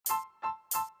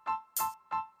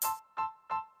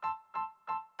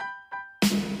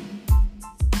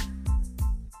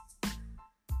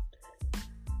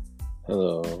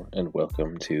Hello and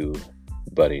welcome to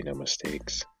Buddy No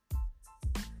Mistakes.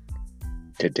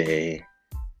 Today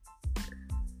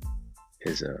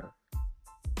is a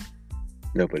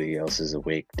nobody else is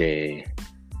awake day.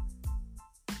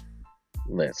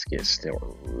 Let's get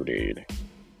started.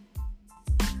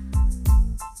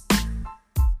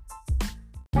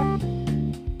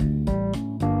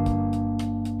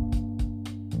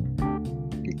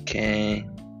 Okay.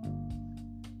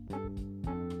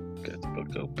 Got the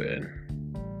book open.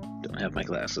 Don't have my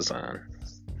glasses on.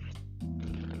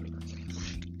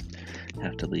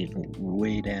 Have to lean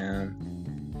way down.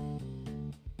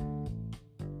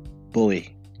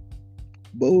 Boi.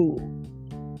 Bo.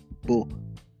 So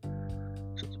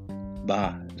it's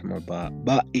ba. It's more ba.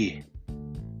 Ba-e.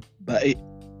 Ba-e.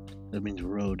 That means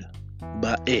road.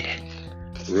 Ba-e.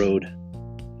 Road.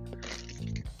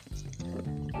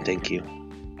 Thank you.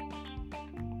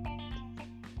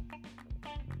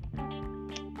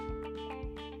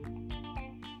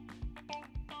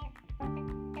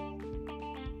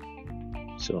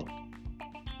 So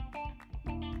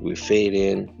we fade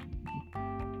in.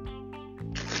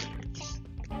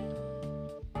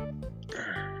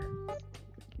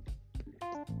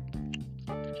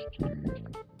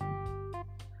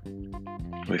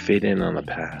 We fade in on a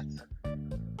path,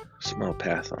 small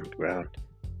path on the ground.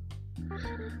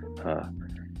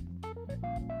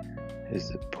 Is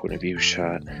the point of view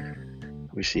shot.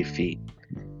 We see feet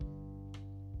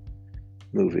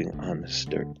moving on this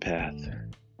dirt path.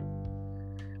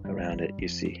 Around it, you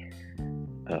see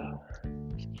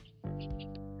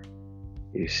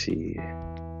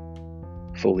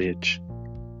foliage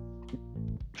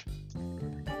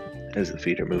as the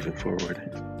feet are moving forward,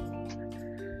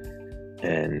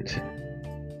 and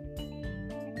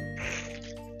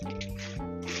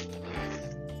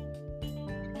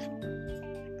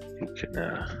you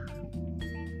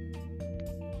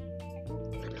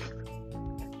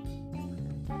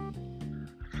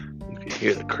can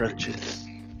hear the crunches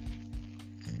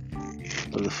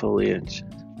of the foliage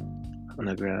on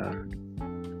the ground.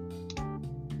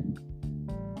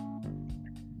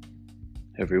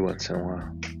 Every once in a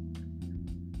while.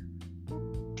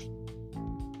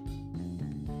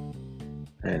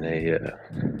 And a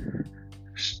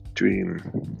stream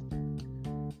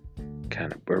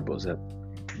kind of burbles up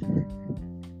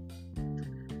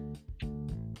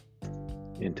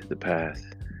into the path.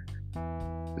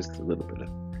 Just a little bit of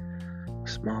a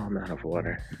small amount of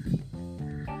water.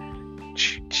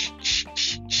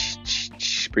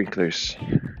 Sprinklers.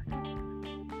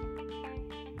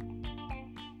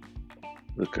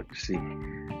 Look up to see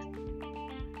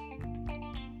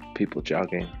people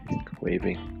jogging,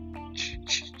 waving,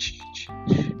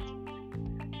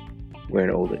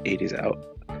 wearing old 80s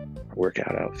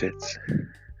workout outfits.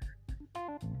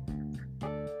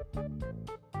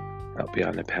 Out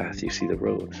beyond the path, you see the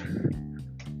road.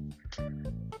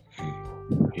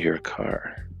 You hear a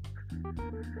car.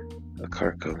 A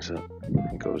car comes up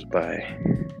and goes by.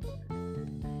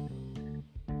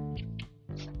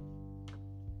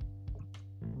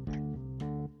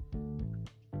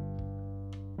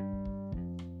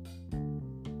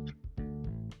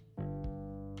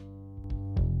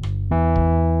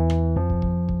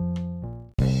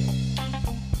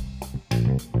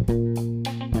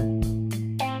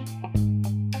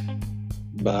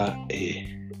 Ba-e.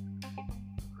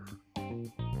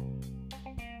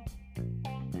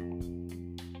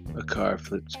 A car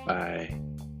flips by.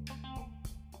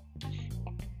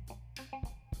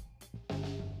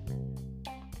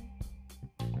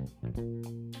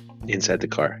 Inside the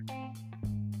car,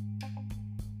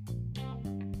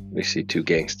 we see two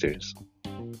gangsters.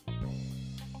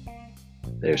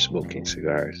 They're smoking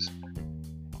cigars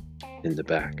in the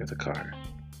back of the car.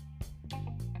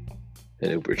 An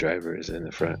Uber driver is in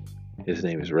the front. His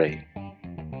name is Ray.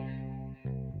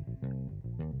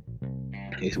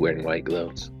 He's wearing white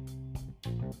gloves.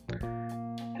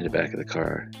 In the back of the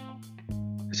car,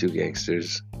 the two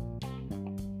gangsters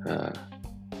are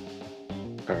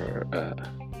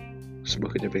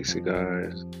smoking their big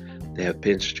cigars. They have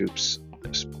pinstripe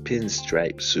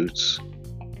suits,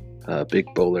 big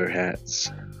bowler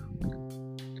hats,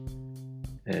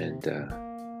 and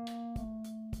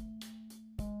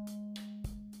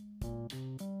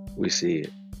we see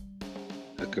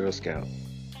a Girl Scout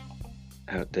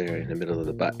out there in the middle of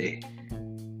the bae,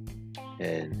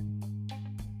 and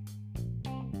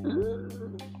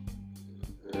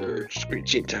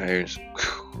screeching tires,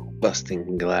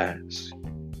 busting glass,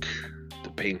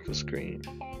 the painful scream.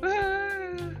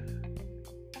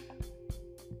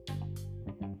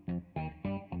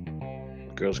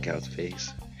 Girl Scout's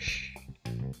face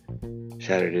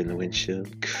shattered in the windshield.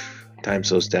 Time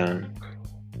slows down.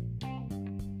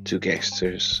 Two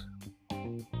gangsters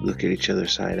look at each other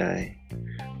side-eye.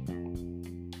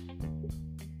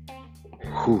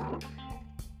 Whew.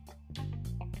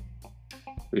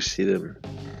 We see them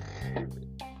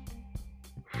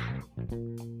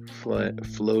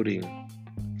floating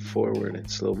forward in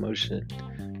slow motion.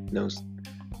 No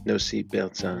seat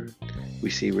belts on.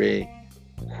 We see Ray,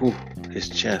 his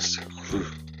chest,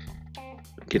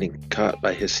 getting caught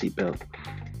by his seatbelt,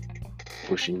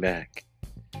 pushing back.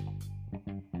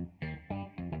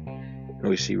 And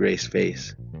we see Ray's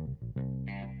face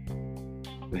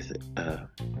with a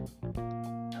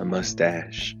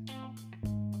mustache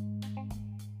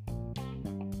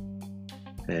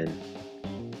and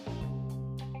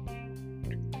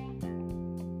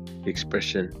the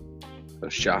expression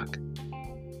of shock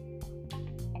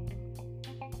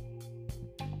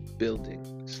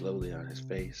building slowly on his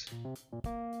face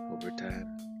over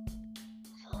time.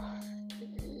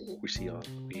 We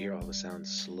hear all the sounds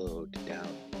slowed down.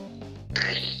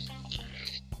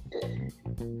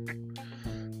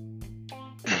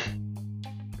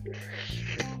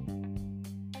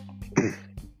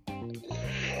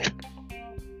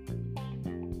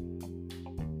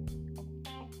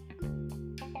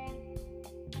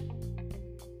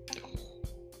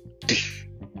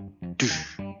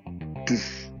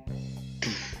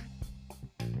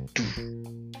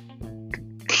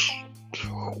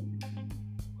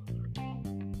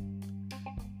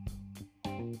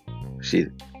 See,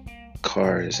 the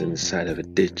car is inside of a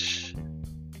ditch.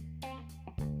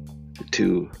 The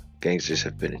two gangsters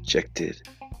have been ejected,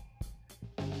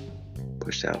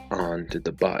 pushed out onto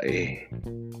the Boi.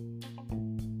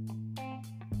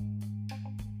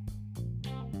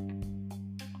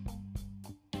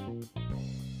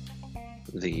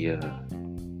 The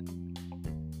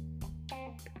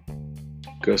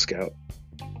Girl Scout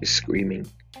is screaming,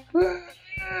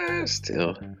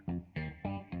 still.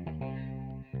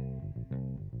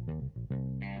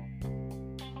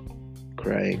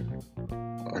 Crying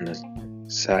on the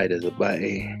side of the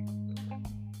Boi.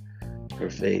 Her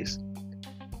face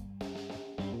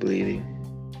bleeding,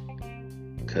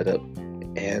 cut up,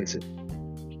 hands,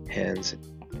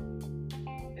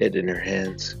 head in her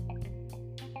hands.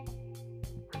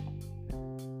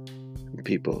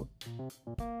 People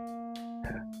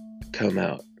come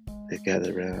out, they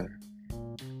gather around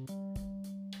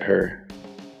her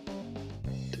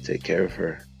to take care of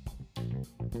her.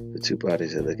 The two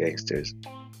bodies of the gangsters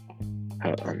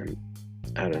out in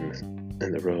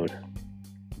the road,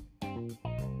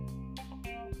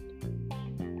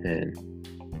 and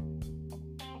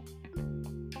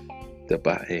the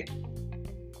Boi,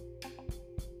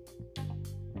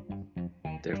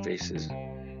 their faces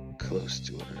close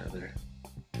to one another.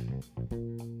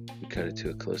 We cut it to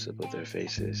a close-up of their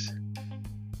faces.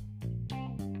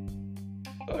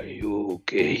 Are you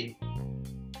okay?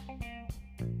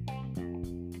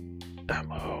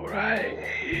 I'm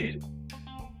alright.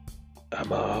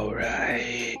 I'm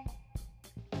alright.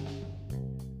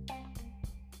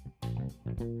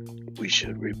 We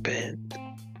should repent.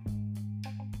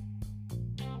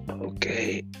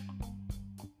 Okay.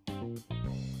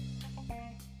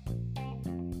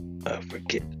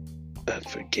 I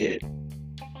forget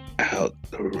how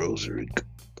the rosary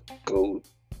goes.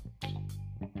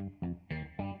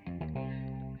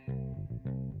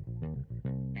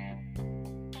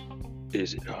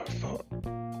 Is it our fault?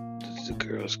 Is the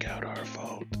Girl Scout our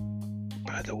fault?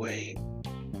 By the way,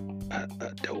 I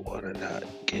don't want to not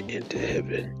get into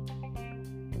heaven.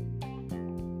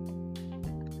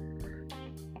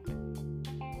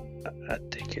 I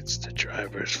think it's the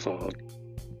driver's fault.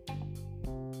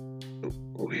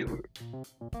 We were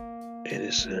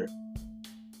innocent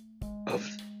of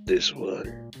this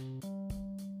one.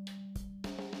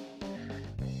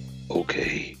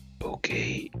 Okay.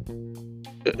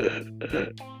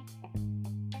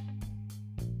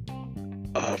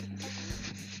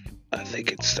 I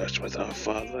think it starts with our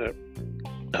Father.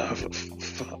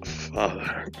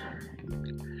 Father.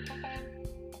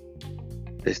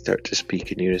 They start to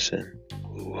speak in unison.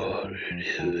 Who art in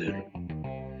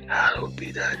heaven, hallowed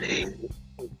be thy name.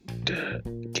 The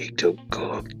kingdom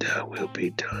come, thy will be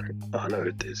done on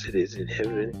earth as it is in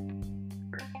heaven.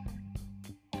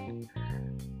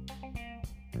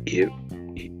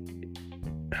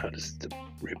 How does the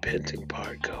repenting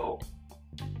part go?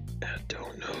 I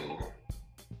don't know.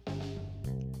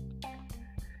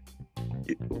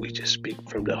 We just speak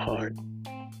from the heart.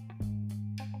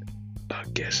 I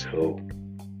guess so.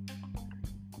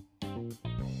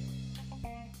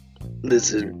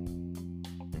 Listen,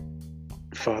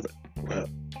 Father, well,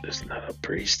 it's not a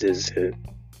priest, is it?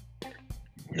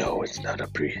 No, it's not a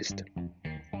priest.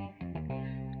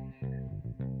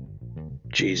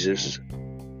 Jesus.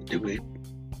 Did we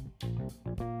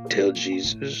tell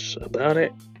Jesus about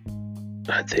it?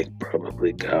 I think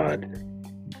probably God.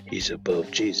 He's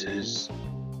above Jesus.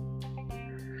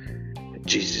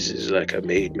 Jesus is like a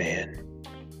made man,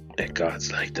 and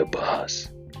God's like the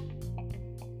boss.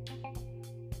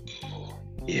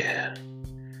 Yeah,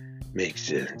 makes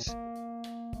sense.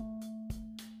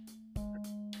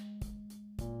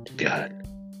 God,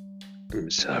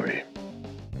 I'm sorry.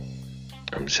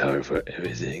 I'm sorry for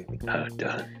everything I've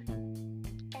done.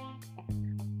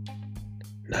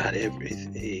 Not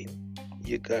everything.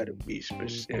 You gotta be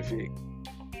specific.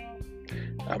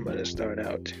 I'm gonna start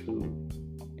out too.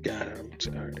 God, I'm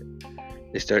sorry.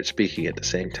 They start speaking at the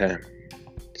same time.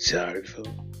 Sorry for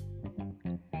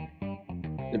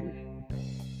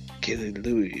killing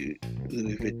Louis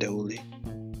Vitoli.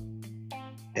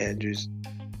 Andrews.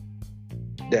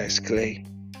 That's Clay.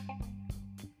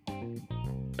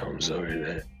 I'm sorry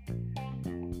that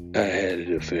I had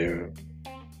an affair,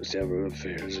 several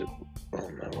affairs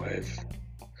on my wife.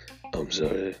 I'm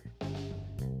sorry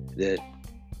that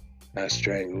I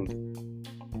strangled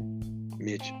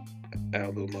Mitch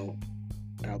Albomio,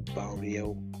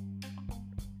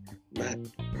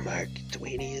 Mark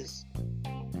Twainius,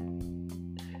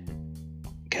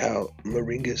 Cal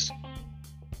Moringas.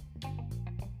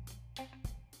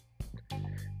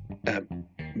 I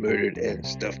murdered and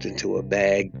stuffed into a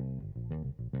bag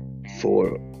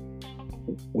 4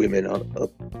 women on a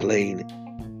plane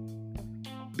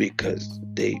because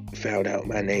they found out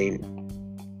my name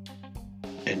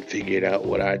and figured out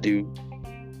what I do.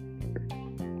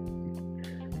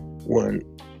 One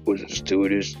was a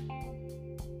stewardess.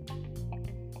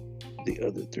 The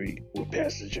other 3 were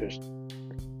passengers,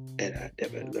 and I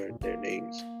never learned their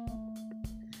names.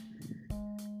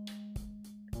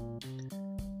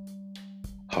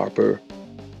 Harper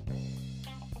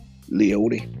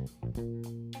Leone.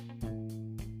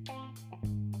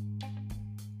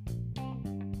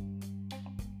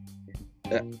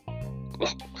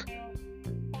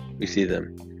 We see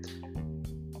them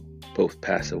both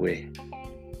pass away.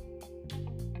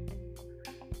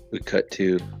 We cut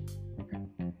to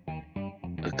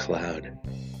a cloud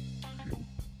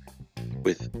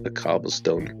with a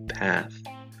cobblestone path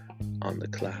on the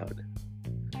cloud.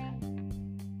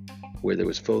 Where there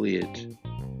was foliage,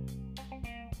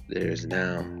 there is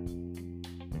now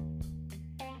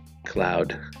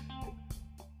cloud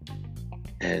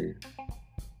and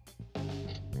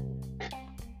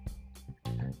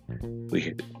we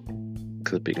hear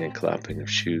clipping and clopping of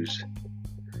shoes,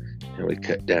 and we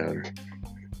cut down.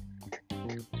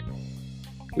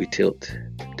 We tilt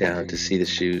down to see the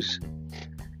shoes,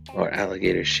 or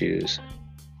alligator shoes,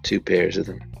 2 pairs of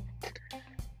them.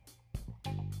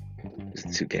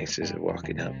 The 2 gangsters are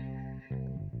walking up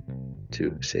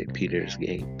to St. Peter's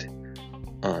Gate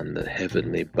on the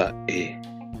heavenly body,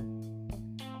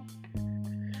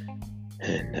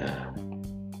 and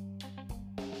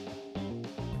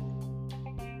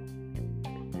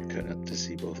cut up to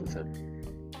see both of them.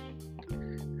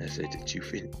 I said, Did you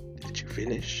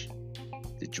finish?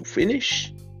 Did you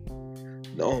finish?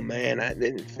 No, man, I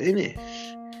didn't finish.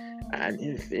 I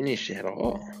didn't finish at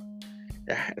all.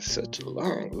 I had such a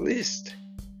long list.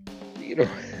 You know,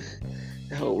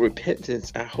 the whole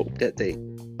repentance, I hope that they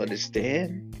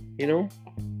understand, you know,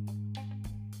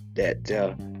 that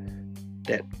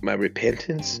my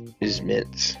repentance is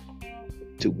meant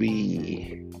to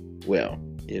be, well,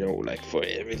 you know, like for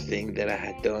everything that I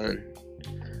had done.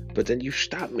 But then you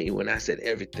stopped me when I said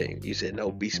everything. You said, no,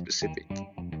 be specific.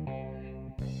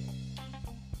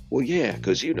 Well, yeah,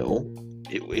 because, you know,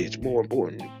 it's more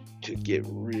important to get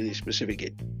really specific,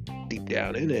 get deep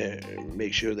down in there, and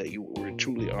make sure that you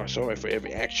truly are sorry for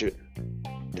every action.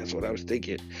 That's what I was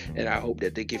thinking. And I hope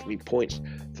that they give me points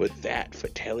for that, for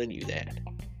telling you that.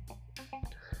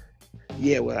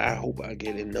 Yeah, well, I hope I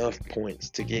get enough points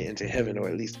to get into heaven, or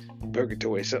at least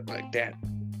purgatory, something like that.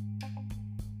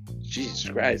 Jesus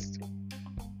Christ.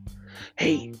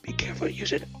 Hey, be careful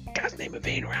using God's name in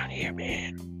vain around here,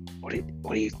 man. What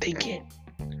are you thinking?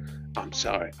 I'm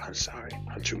sorry.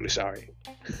 I'm truly sorry.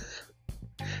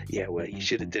 Yeah, well, you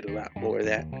should have did a lot more of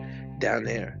that down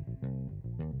there.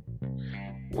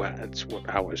 Well, that's what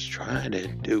I was trying to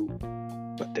do,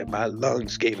 but then my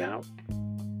lungs gave out.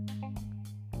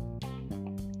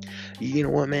 You know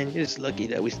what, man? You're just lucky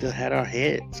that we still had our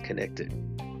heads connected.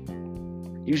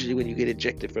 Usually when you get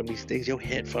ejected from these things, your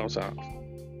head falls off.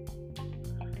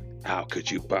 How could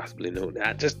you possibly know that?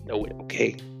 I just know it,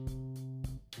 okay?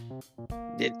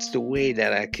 It's the way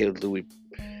that I killed Louis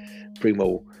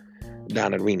Primo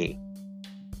Donnerini.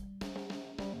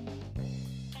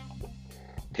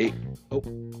 Hey, oh,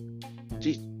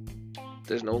 jeez.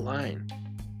 There's no line.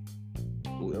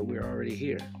 We're already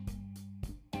here.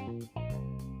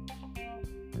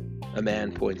 A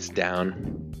man points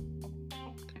down.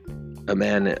 A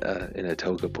man in a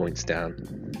toga points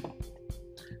down.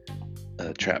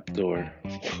 A trap door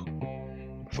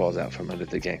falls out from under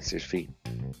the gangster's feet.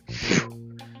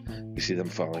 We see them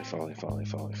falling.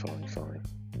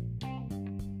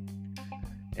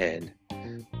 And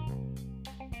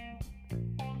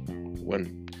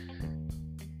one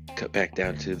cut back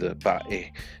down to the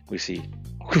body. We see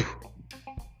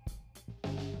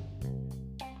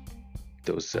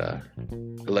those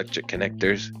electric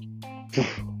connectors.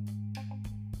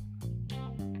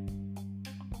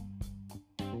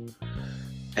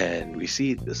 And we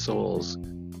see the souls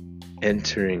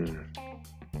entering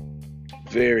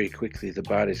very quickly the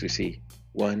bodies. We see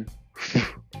one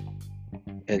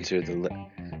enter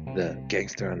the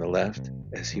gangster on the left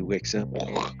as he wakes up,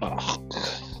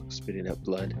 spitting up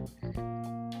blood.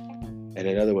 And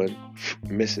another one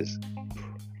misses,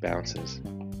 bounces,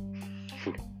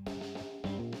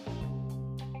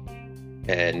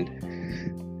 and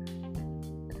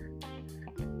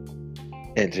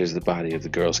enters the body of the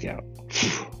Girl Scout.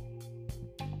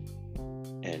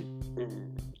 And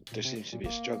there seems to be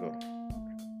a struggle.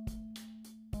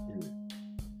 And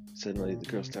suddenly the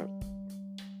Girl Scout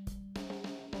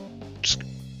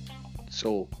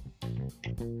soul,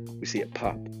 we see it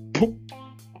pop.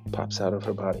 Pops out of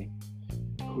her body.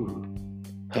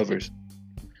 Hovers.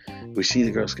 We see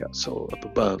the Girl Scout soul up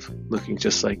above, looking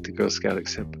just like the Girl Scout,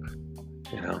 except,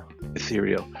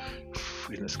 ethereal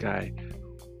in the sky.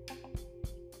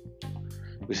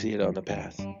 We see it on the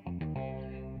path.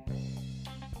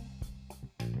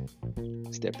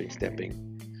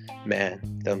 Stepping.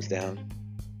 Man, thumbs down.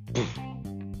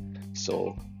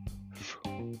 Soul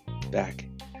back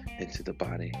into the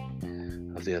body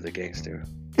of the other gangster.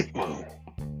 We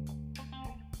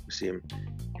see him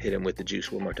hit him with the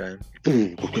juice one more time.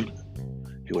 He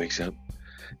wakes up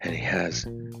and he has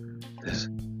this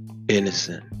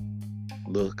innocent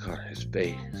look on his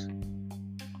face,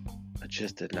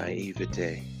 just a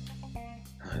naivete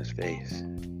on his face.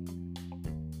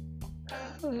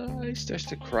 He starts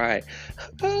to cry.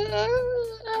 We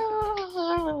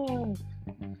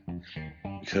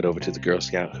cut over to the Girl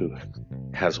Scout who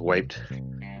has wiped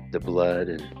the blood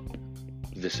and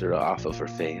viscera off of her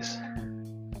face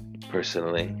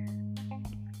personally.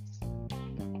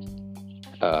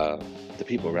 The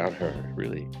people around her are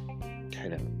really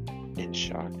kind of in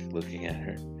shock looking at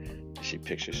her. She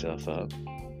picks herself up.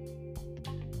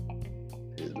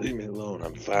 Leave me alone,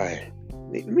 I'm fine.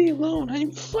 Leave me alone,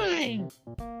 I'm fine.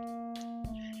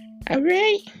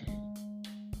 Alright?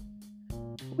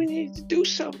 We need to do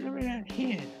something around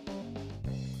here.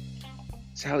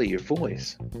 Sally, your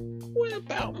voice. What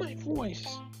about my voice?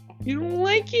 You don't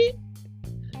like it?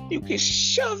 You can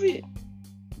shove it.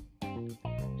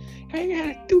 I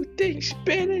gotta do things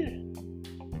better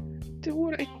than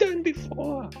what I done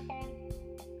before.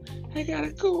 I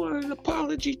gotta go on an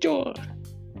apology tour.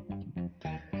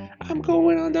 I'm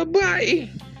going on the body.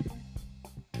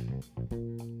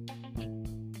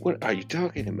 What are you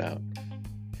talking about?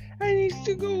 I need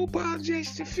to go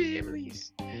apologize to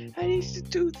families. I need to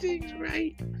do things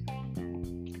right.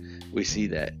 We see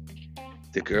that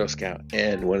the Girl Scout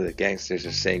and one of the gangsters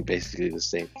are saying basically the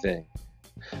same thing.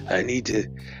 I need to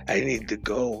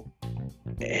go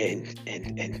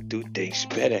and do things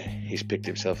better. He's picked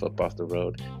himself up off the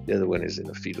road. The other one is in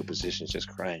a fetal position, just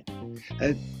crying.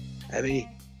 I mean,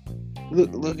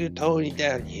 look at Tony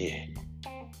down here.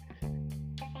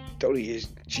 Tony is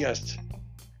just,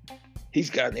 he's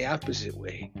gone the opposite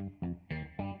way.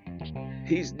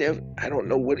 He's never, I don't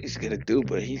know what he's gonna do,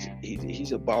 but he's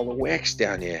a ball of wax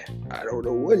down there. I don't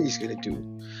know what he's gonna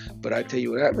do, but I tell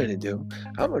you what I'm gonna do.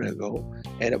 I'm gonna go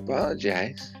and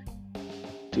apologize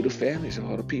to the families of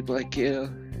all the people I killed.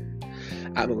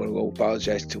 I'm gonna go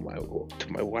apologize to my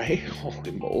wife.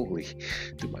 Holy moly,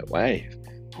 to my wife.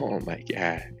 Oh my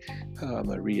God. Oh,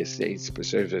 Maria Saints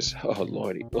preserve us. Oh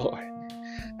Lordy Lord.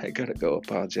 I gotta go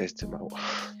apologize to my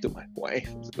wife.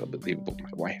 It's unbelievable, my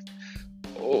wife.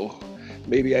 Oh,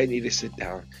 maybe I need to sit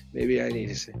down. Maybe I need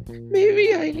to sit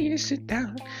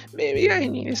down.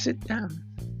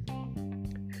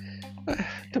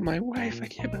 To my wife, I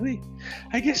can't believe.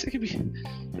 I guess it could be.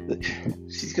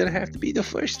 She's gonna have to be the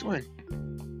first one.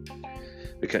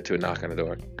 We cut to a knock on the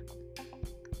door.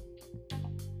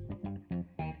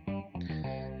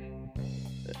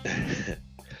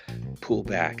 Pull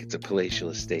back. It's a palatial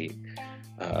estate.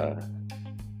 The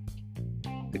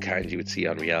kind you would see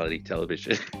on reality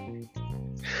television.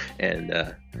 And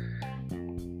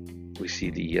we see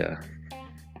the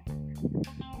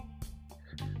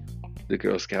The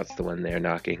Girl Scout's the one there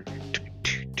knocking.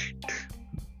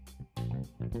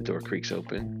 The door creaks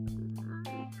open.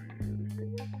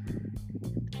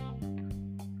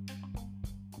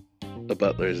 The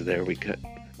butler is there. We cut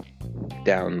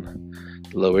down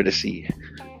lower to see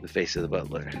the face of the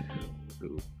butler,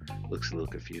 who looks a little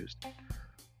confused.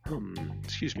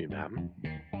 Excuse me, ma'am.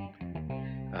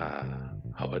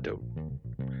 How I do?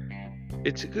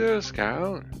 It's a Girl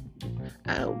Scout.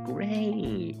 Oh,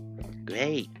 great.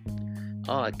 Great.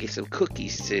 Oh, I get some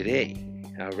cookies today.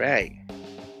 All right.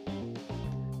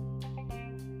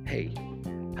 Hey.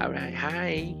 All right.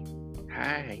 Hi.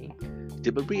 Hi.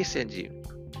 Did Maria send you?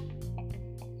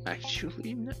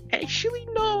 Actually,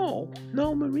 no.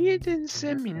 No, Maria didn't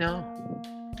send me, no.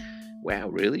 Wow,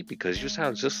 really? Because you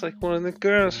sound just like one of the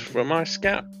girls from our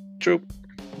scout troop.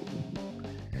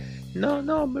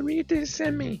 No, Maria didn't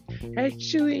send me.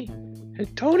 Actually,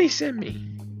 Tony sent me.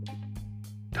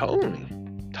 Tony?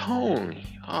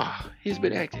 Oh, he's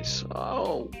been acting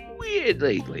so weird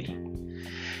lately.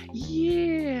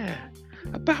 Yeah,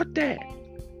 about that.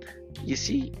 You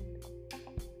see,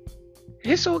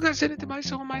 his soul got sent into my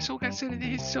soul, my soul got sent into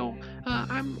his soul.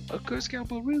 I'm a Girl Scout,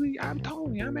 but really, I'm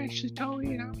Tony. I'm actually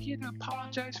Tony, and I'm here to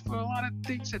apologize for a lot of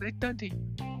things that I've done to you.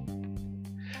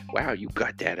 Wow, you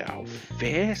got that out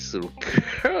fast, little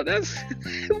girl. That's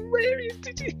hilarious.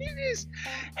 Did you hear this?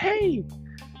 Hey,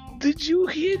 did you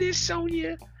hear this,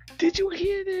 Sonia? Did you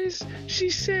hear this? She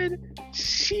said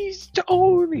she's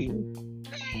Tony.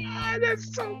 Yeah,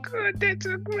 that's so good. That's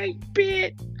a great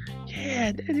bit.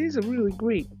 Yeah, that is a really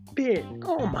great bit.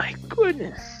 Oh my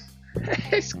goodness.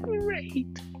 That's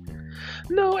great.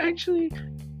 No, actually,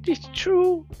 it's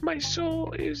true. My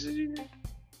soul is in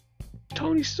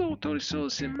Tony's soul. Tony's soul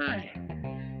is in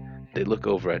mine. They look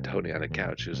over at Tony on the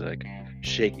couch, who's like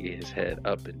shaking his head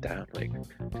up and down, like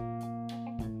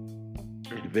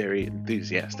in a very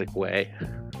enthusiastic way.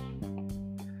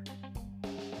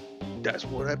 That's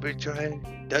what I've been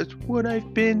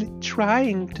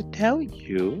trying to tell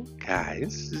you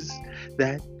guys, is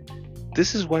that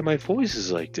this is why my voice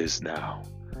is like this now.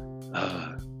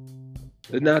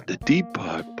 Not the deep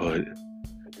part, but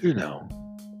you know,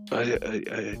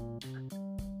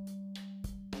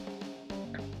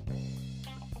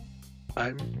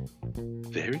 I'm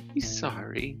very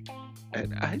sorry,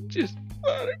 and I just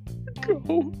want to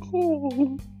go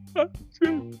home. I just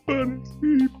want to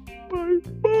see my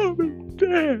mom and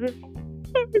dad.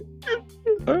 I just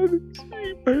want to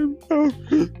see my mom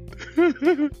and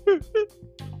dad.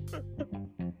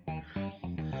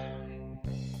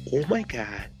 Oh my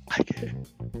God!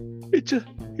 It's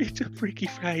a Freaky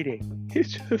Friday.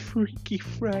 It's a Freaky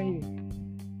Friday.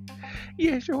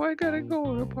 Yeah, so I gotta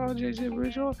go and apologize to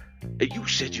everyone. You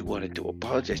said you wanted to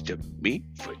apologize to me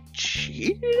for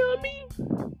cheating on me?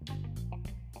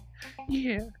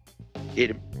 Yeah.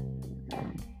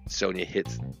 Sonia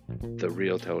hits the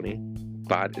real Tony,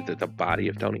 the body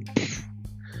of Tony.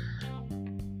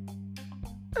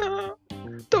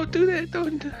 Don't do that.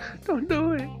 Don't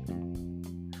do it.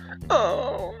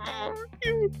 Oh,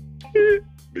 you hit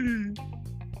me.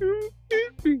 You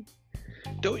hit me.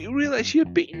 Don't you realize you're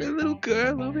beating a little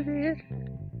girl over there?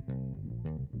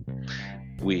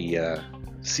 We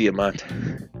see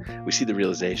we see the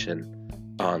realization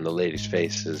on the ladies'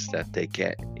 faces that they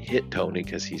can't hit Tony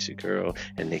because he's a girl,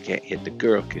 and they can't hit the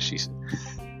girl because she's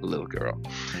a little girl.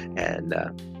 And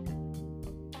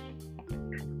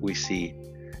we see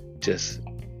just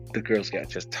the Girl Scout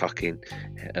just talking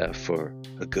for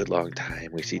a good long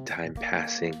time. We see time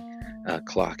passing,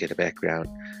 clock in the background.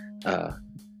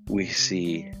 We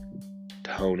see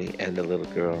Tony and the little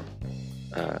girl.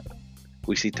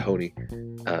 We see Tony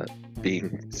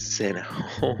being sent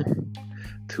home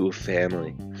to a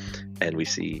family, and we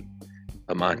see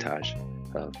a montage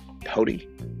of Tony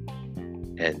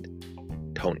and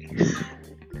Tony.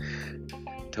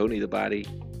 Tony the body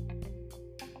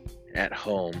at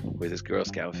home with his Girl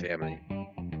Scout family,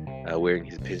 wearing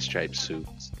his pinstripe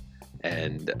suits,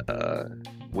 and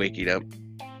waking up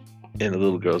in a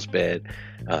little girl's bed,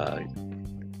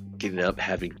 getting up,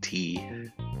 having tea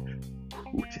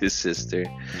with his sister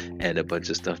and a bunch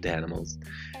of stuffed animals.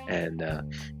 And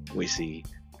we see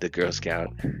the Girl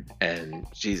Scout, and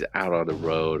she's out on the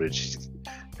road, and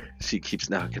she keeps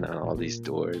knocking on all these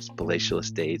doors, palatial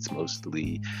estates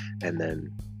mostly, and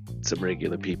then some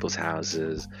regular people's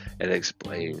houses, and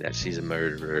explaining that she's a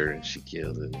murderer and she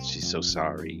killed, and she's so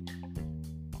sorry.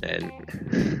 And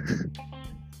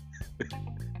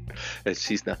and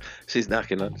she's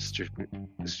knocking on the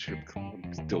strip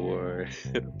club's door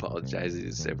and apologizing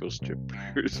to several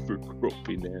strippers for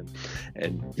groping them.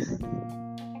 And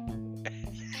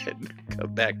and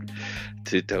come back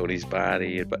to Tony's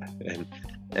body,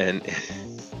 and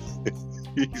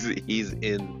he's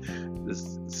in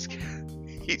this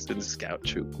he's in the scout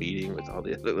troop meeting with all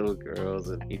the other little girls,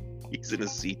 and he's in a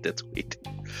seat that's way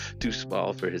too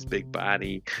small for his big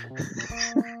body.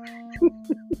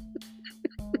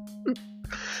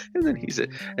 And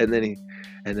then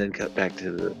and then cut back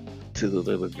to the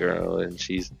little girl, and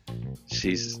she's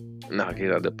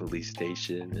knocking on the police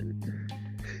station, and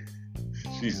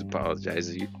she's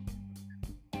apologizing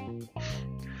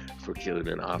for killing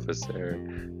an officer,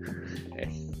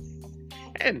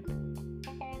 and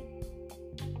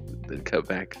then cut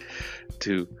back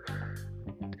to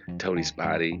Tony's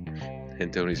body,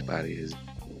 and Tony's body is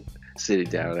sitting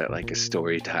down at like a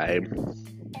story time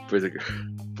for the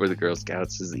Girl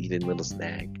Scouts, is eating a little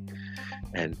snack,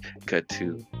 and cut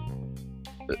to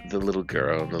the little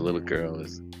girl, and the little girl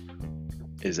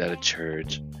is at a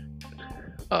church,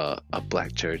 a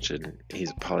black church, and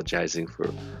he's apologizing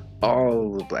for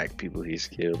all the black people he's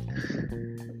killed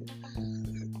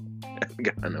and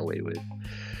gotten away with.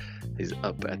 He's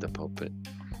up at the pulpit,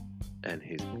 and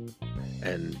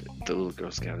the little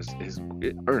Girl Scout is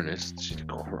earnest. She's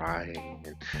crying,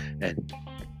 and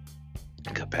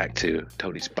cut back to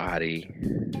Tony's body,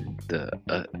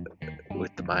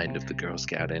 with the mind of the Girl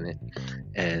Scout in it,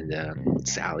 and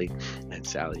Sally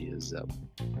is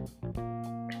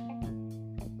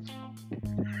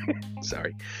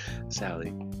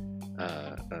Sally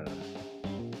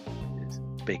is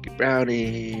baking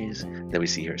brownies. Then we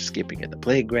see her skipping at the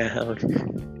playground,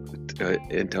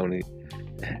 and Tony,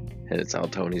 and it's all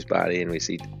Tony's body, and we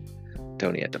see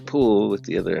Tony at the pool with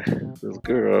the other little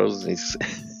girls. And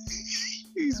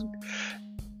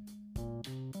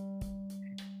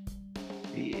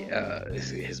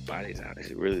his body's out.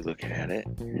 He's really looking at it,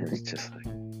 and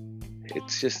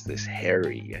it's just this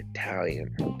hairy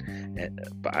Italian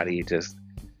body, just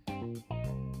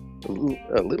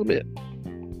a little bit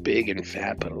big and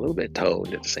fat, but a little bit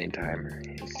toned at the same time.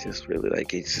 He's just really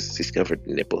like, he's covered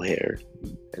in nipple hair,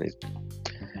 and he's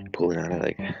pulling on it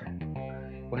like,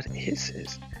 what is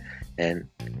this? And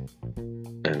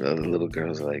the little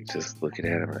girls are like just looking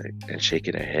at him like, and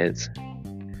shaking their heads.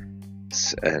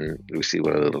 And we see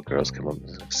one of the little girls come up and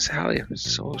say, Sally, I'm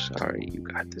so sorry you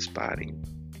got this body.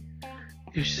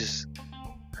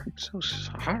 I'm so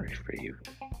sorry for you.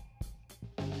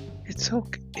 It's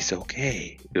okay. It's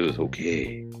okay. It was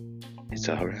okay. It's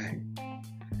alright.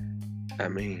 I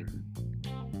mean,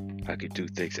 I could do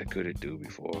things I couldn't do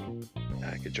before.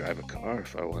 I could drive a car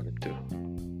if I wanted to.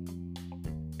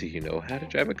 Do you know how to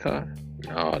drive a car?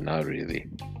 No, not really.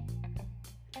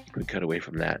 We cut away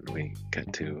from that, and we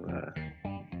cut to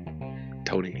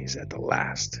Tony. He's at the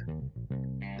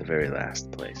very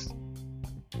last place.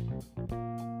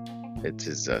 It's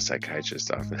his psychiatrist's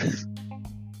office.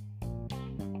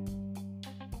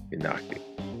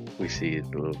 We see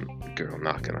the little girl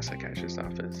knocking on the psychiatrist's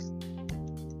office.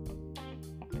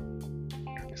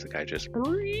 The psychiatrist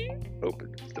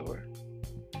opens the door.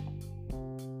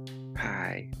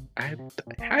 Hi,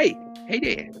 hey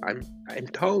there, I'm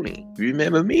Tony.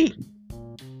 Remember me?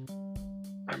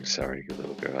 I'm sorry, you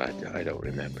little girl. I don't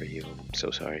remember you. I'm so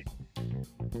sorry.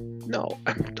 No,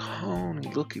 I'm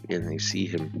Tony. Look at me, and you see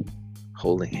him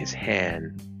holding his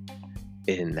hand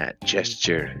in that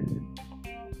gesture,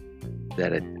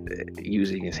 that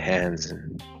using his hands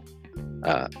and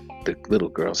the little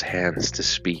girl's hands to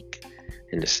speak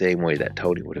in the same way that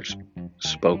Tony would have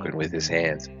spoken with his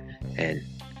hands. And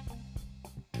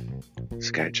this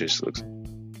guy just looks,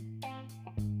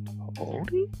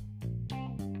 Tony?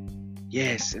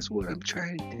 Yes, that's what I'm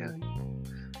trying to tell you.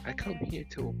 I come here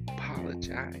to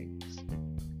apologize.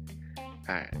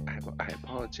 I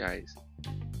apologize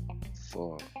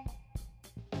for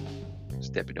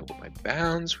stepping over my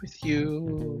bounds with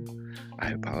you.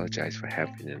 I apologize for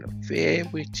having an affair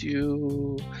with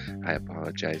you. I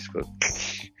apologize for...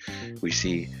 We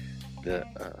see the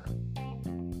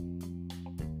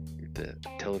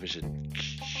television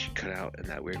cut out in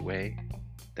that weird way.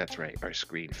 That's right, our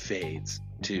screen fades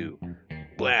to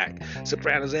black.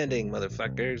 Sopranos ending,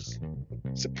 motherfuckers.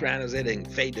 Sopranos ending,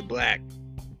 fade to black.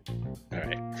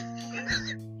 Alright.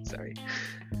 Sorry.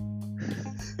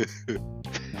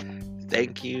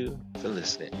 Thank you for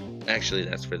listening. Actually,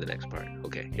 that's for the next part.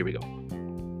 Okay, here we go.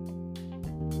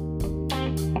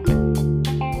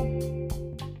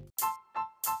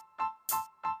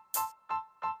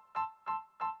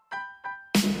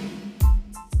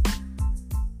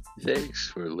 Thanks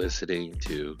for listening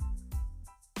to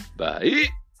Boi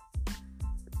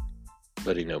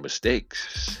No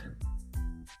Mistakes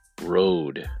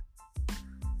Road.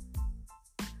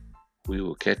 We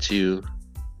will catch you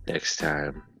next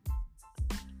time.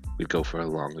 we go for a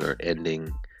longer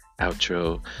ending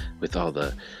outro with all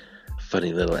the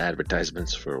funny little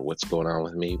advertisements for what's going on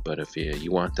with me. But if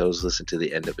you want those, listen to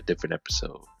the end of a different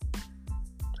episode.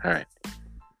 All right.